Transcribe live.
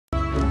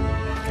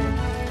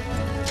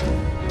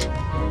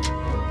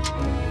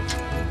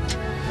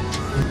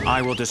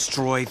I will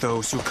destroy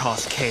those who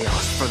cause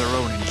chaos for their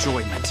own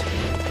enjoyment.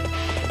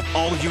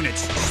 All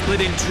units,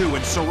 split in two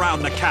and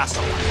surround the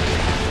castle.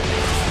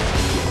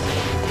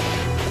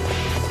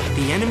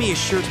 The enemy is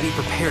sure to be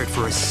prepared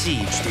for a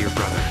siege, dear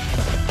brother.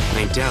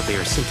 I doubt they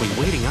are simply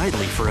waiting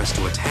idly for us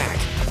to attack.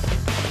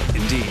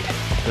 Indeed,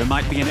 there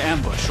might be an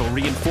ambush or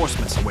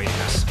reinforcements awaiting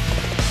us.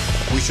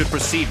 We should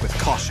proceed with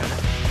caution.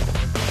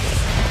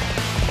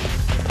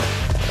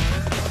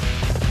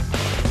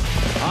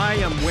 I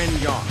am Wen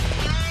Yang,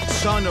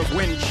 son of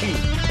Wen Qin.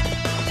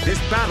 This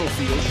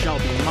battlefield shall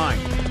be mine.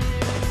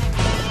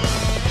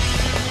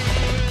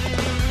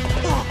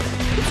 Oh,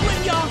 it's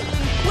Wen Yang!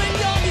 Wen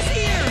Yang is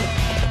here!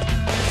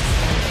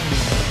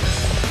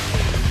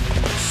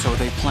 So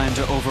they plan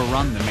to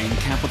overrun the main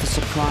camp with a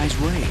surprise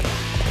raid.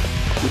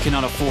 We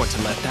cannot afford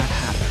to let that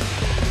happen.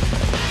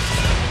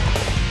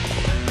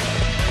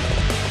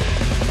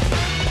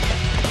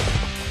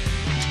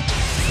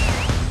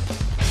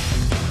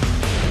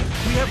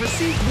 We have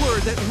received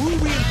word that Wu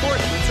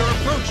reinforcements are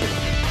approaching.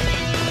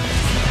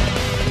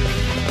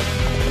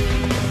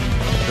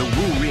 The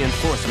Wu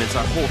reinforcements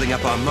are holding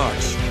up our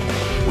march.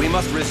 We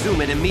must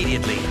resume it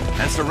immediately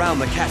and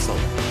surround the castle.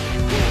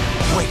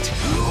 Wait!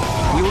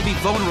 We will be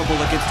vulnerable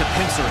against a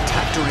pincer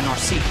attack during our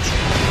siege.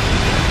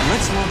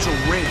 Let's launch a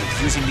raid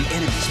using the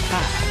enemy's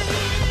path.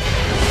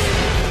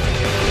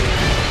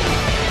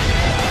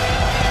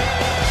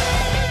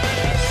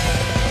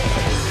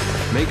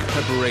 Make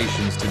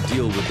preparations to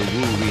deal with the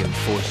Wu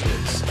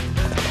reinforcements.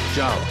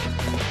 Zhao,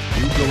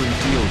 you go and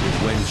deal with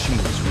Wen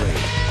Qin's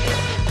raid.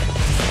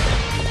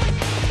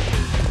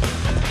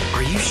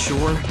 Are you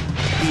sure?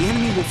 The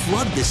enemy will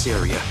flood this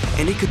area,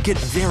 and it could get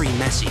very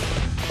messy.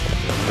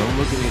 Don't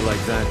look at me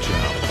like that,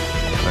 Zhao.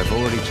 I've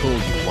already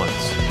told you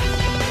once.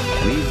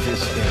 Leave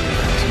this area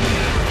to me.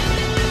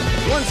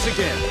 Once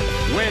again,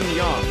 Wen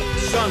Yang,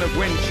 son of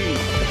Wen Qin,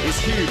 is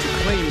here to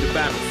claim the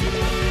battlefield.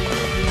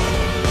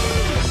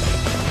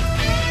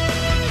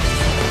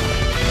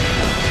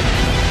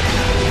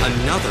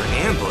 Another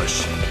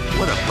ambush?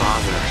 What a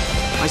bother.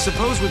 I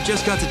suppose we've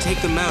just got to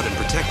take them out and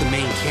protect the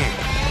main camp.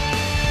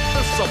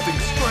 There's something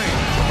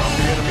strange about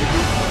the enemy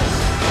movement.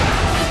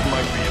 It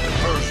might be a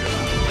diversion,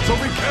 so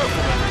be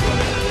careful,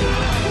 everybody.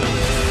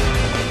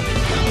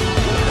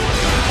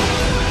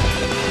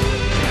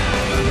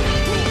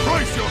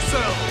 Brace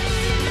yourselves!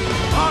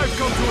 I've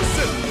come to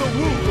assist the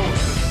Wu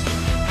forces.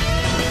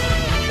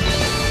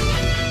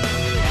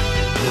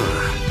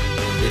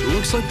 It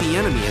looks like the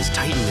enemy has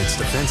tightened its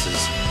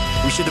defenses.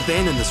 We should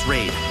abandon this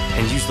raid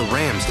and use the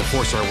rams to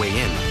force our way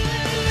in.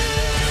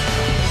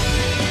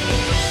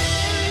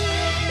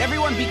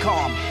 Everyone be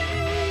calm.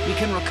 We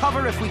can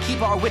recover if we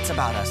keep our wits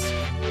about us.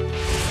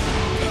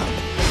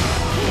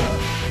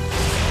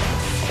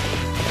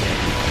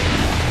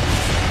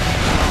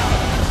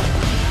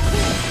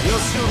 You'll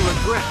soon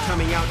regret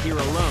coming out here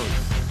alone.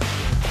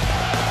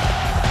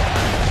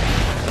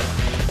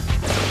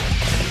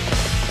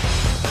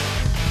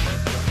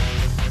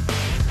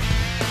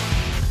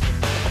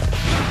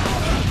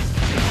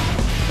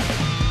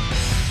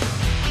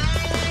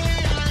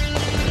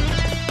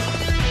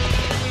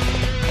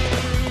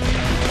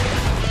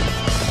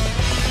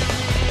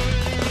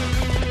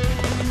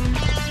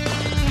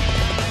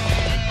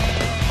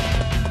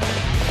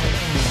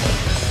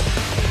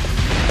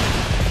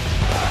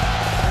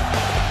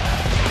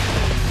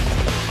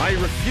 I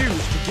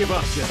refuse to give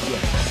up just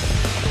yet.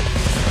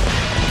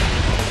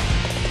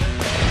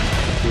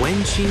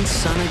 Wen Qin's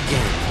son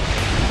again.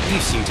 You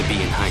seem to be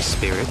in high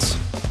spirits.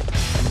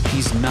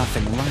 He's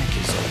nothing like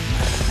his old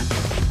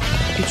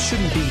man. It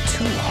shouldn't be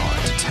too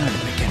hard to turn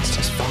him against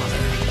his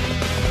father.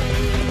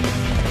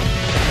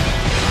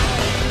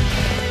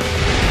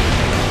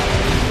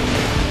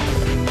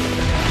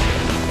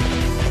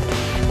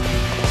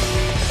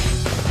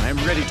 I am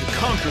ready to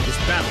conquer this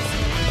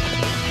battlefield.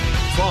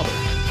 Father,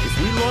 if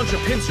we launch a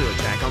pincer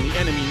attack on the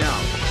enemy now,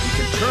 we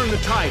can turn the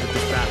tide of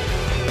this battle.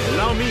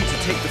 Allow me to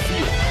take the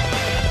field.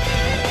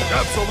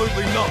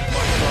 Absolutely not,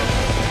 my son.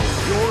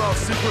 You're our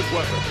secret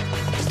weapon.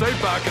 Stay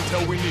back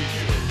until we need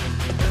you.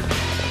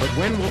 But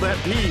when will that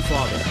be,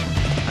 Father?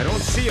 I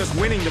don't see us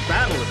winning the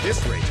battle at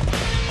this rate.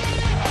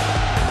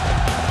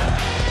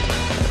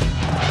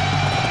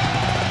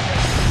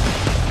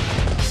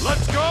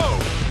 Let's go!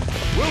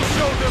 We'll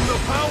show them the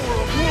power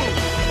of Wu!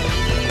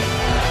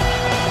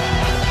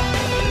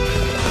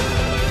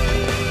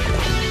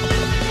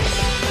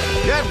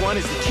 That one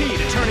is the key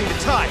to turning the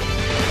tide.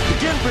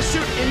 Begin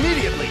pursuit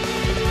immediately!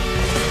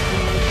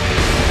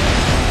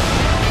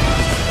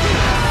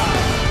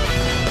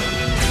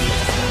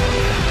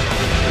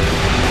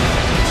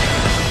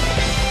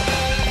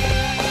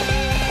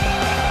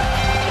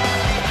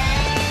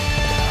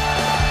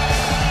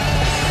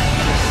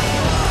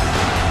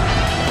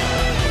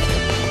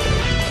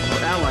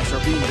 Our allies are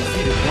being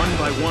defeated one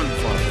by one,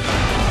 Father.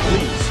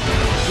 Please,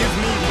 give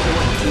me the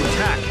order to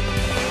attack.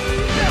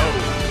 No!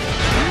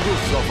 We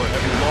will suffer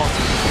heavy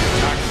losses if we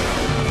attack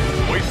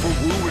now. Wait for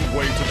Wu and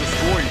Wei to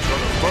destroy each other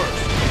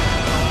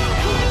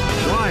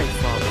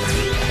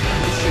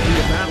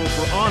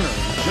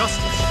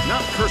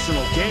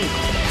game.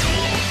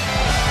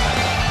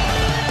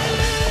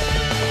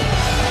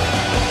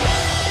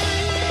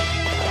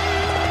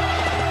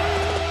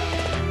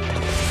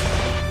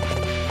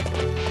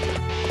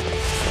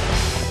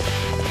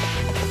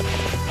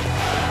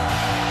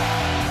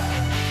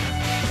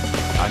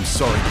 I'm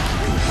sorry to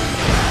keep you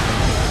waiting.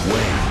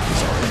 Wen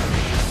is our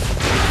enemy.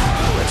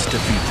 Let's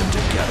defeat them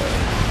together.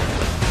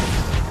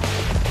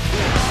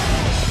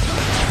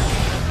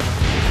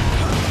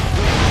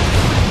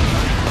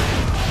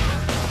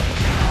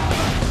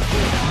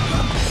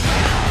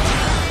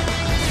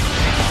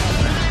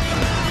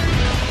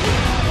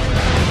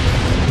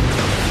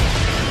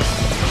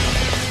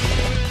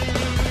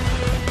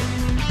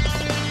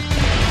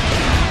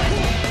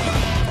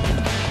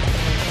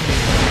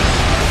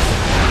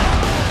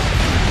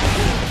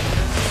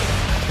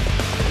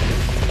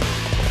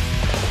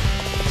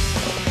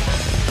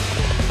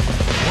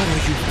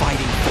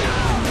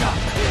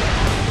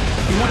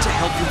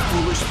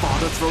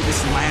 Throw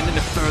this land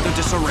into further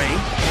disarray?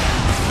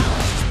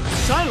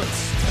 Silence!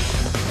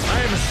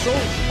 I am a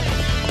soldier.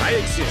 I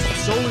exist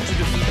solely to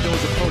defeat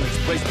those opponents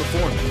placed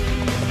before me.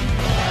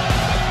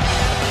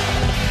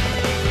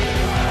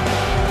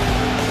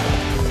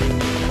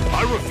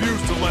 I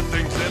refuse to let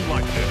things end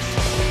like this.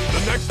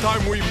 The next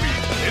time we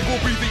meet, it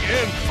will be the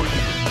end for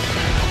you.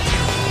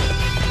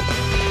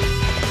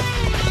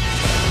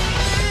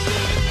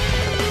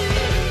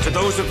 To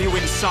those of you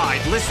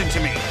inside, listen to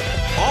me.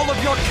 All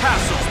of your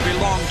castles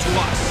belong to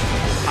us.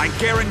 I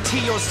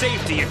guarantee your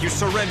safety if you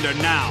surrender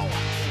now.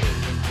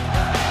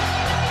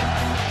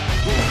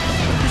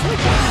 There's no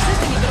point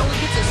resisting if it only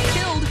gets us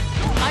killed.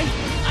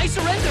 I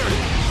surrender.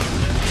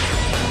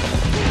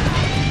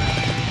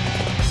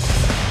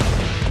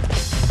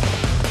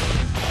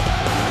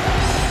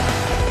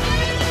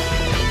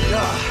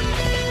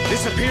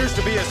 This appears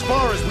to be as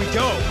far as we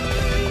go.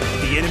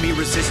 The enemy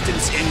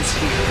resistance ends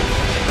here.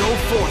 Go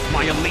forth,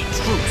 my elite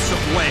troops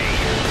of Wei.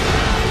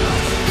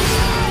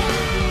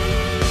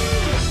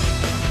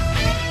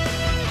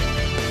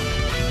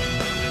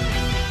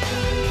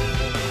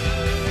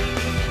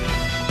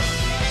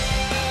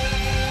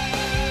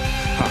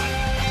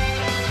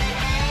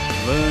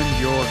 Learn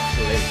your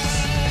place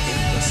in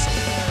the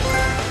sea.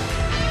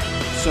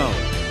 So,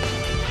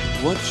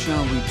 what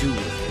shall we do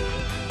with him?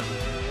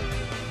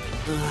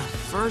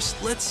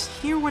 First, let's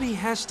hear what he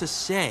has to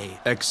say.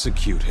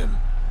 Execute him.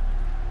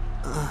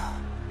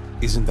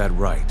 Isn't that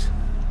right,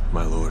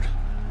 my lord?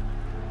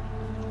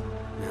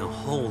 Now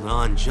hold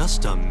on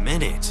just a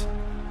minute.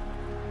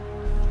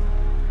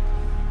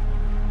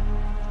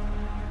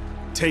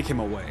 Take him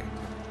away.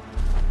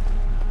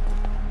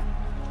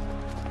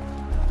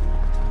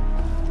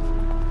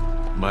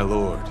 My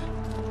lord,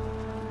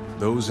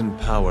 those in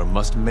power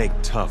must make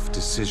tough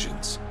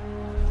decisions.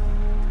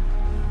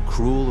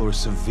 Cruel or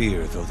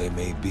severe though they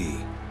may be.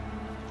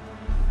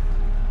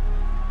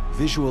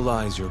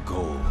 Visualize your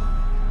goal,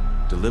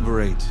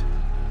 deliberate,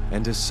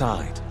 and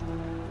decide.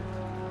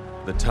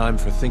 The time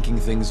for thinking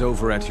things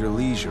over at your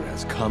leisure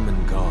has come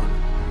and gone.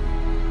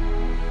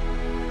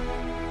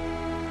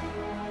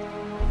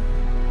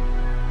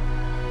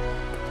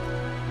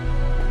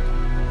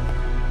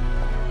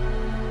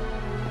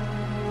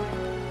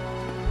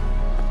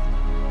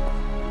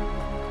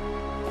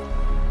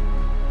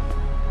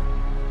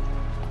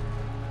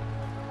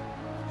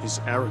 His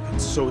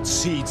arrogance sowed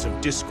seeds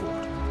of discord.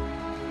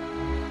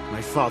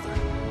 My father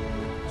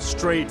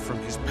strayed from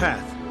his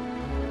path,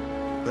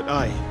 but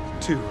I,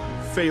 too,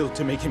 failed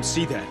to make him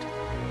see that.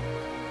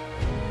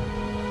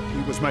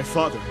 He was my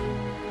father,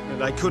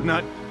 and I could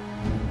not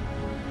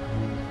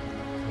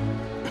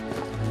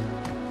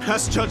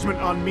pass judgment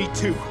on me,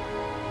 too.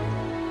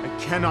 I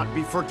cannot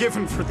be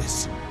forgiven for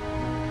this.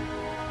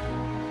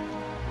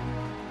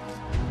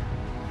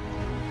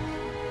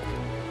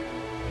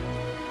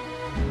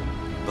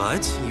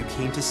 But you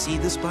came to see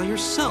this by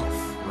yourself,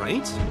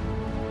 right?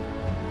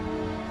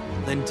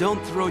 Then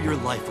don't throw your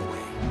life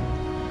away.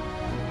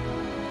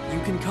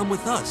 You can come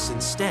with us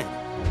instead.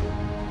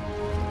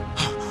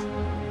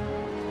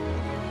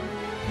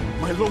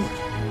 My lord!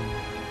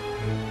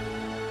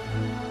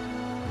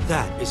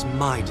 That is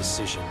my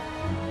decision.